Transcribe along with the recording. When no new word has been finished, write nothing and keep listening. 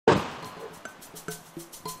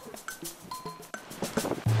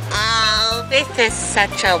Oh, this is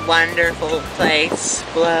such a wonderful place,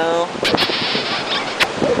 Blue.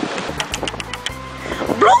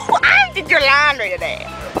 Blue, I did your laundry today.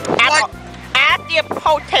 At the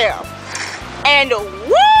hotel. And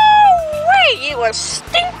woo-wee, it was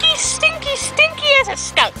stinky, stinky, stinky as a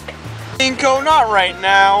skunk. Inko, not right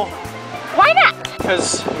now. Why not?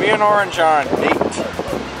 Because me and Orange are on a date.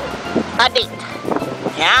 A date.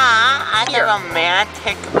 Yeah, at the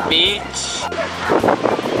romantic beach.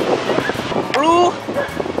 Blue,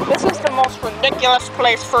 this is the most ridiculous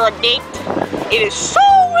place for a date. It is so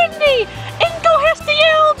windy. Inko has to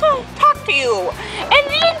yell to talk to you. And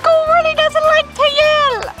Inko really doesn't like to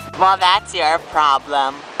yell. Well, that's your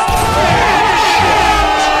problem.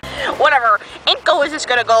 Whatever. Inko is just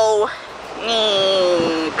gonna go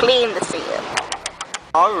clean the sand.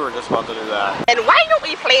 Oh, we were just about to do that. And why don't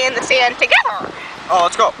we play in the sand together? Oh,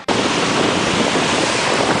 let's go.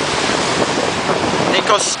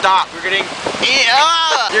 Inko, stop. You're getting...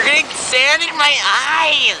 You're getting sand in my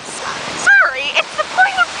eyes. Sorry, it's the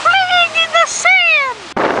point of playing in the sand.